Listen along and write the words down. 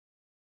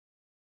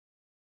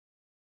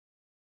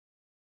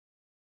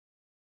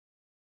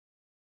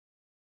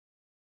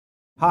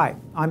Hi,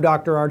 I'm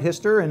Dr.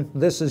 Hister, and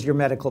this is your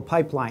medical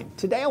pipeline.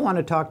 Today I want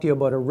to talk to you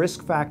about a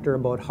risk factor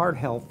about heart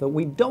health that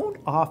we don't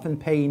often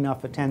pay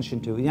enough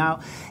attention to. Now,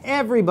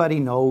 everybody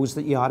knows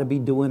that you ought to be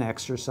doing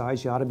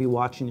exercise, you ought to be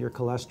watching your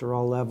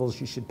cholesterol levels,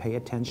 you should pay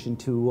attention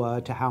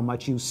to how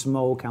much you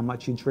smoke, how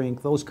much you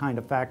drink, those kind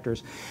of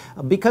factors,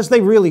 because they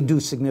really do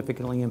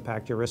significantly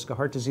impact your risk of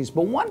heart disease.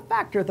 But one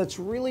factor that's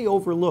really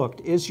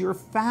overlooked is your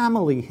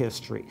family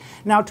history.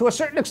 Now, to a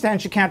certain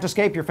extent, you can't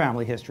escape your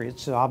family history.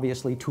 It's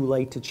obviously too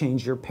late to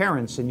change your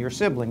parents and your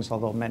siblings,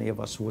 although many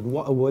of us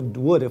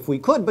would if we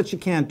could, but you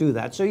can't do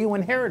that. So you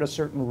inherit a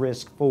certain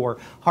risk for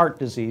heart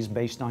disease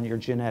based on your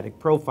genetic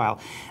profile.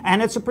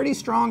 And it's a pretty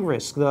strong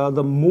risk. The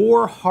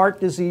more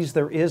heart disease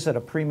there is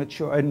at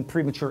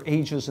premature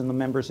ages in the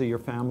members of your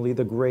family,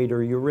 the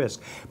greater your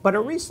risk. But a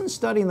recent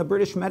study in the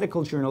British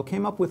Medical Journal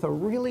came up with a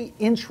really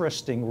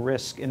interesting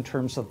risk in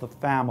terms of the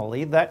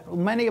family that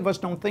many of us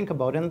don't think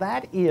about, and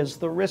that is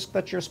the risk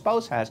that your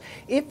spouse has.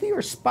 If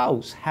your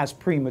spouse has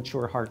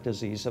premature heart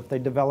disease, if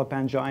they develop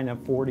angina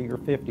at 40 or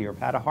 50 or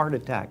have had a heart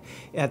attack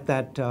at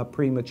that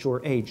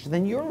premature age,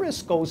 then your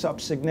risk goes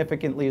up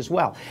significantly as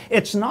well.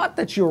 It's not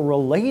that you're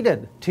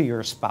related to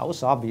your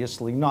spouse,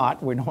 obviously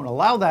not. We don't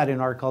allow that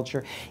in our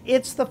culture.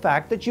 It's the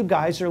fact that you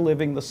guys are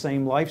living the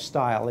same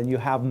lifestyle and you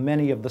have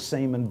many of the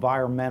same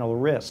environmental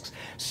risks.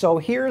 So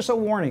here's a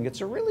warning.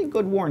 It's a really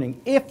good warning.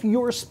 If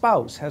your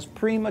spouse has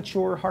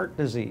premature heart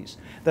disease,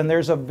 then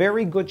there's a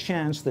very good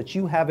chance that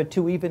you have it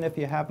too, even if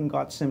you haven't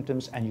got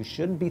symptoms, and you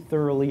should be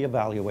thoroughly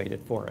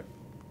evaluated for it.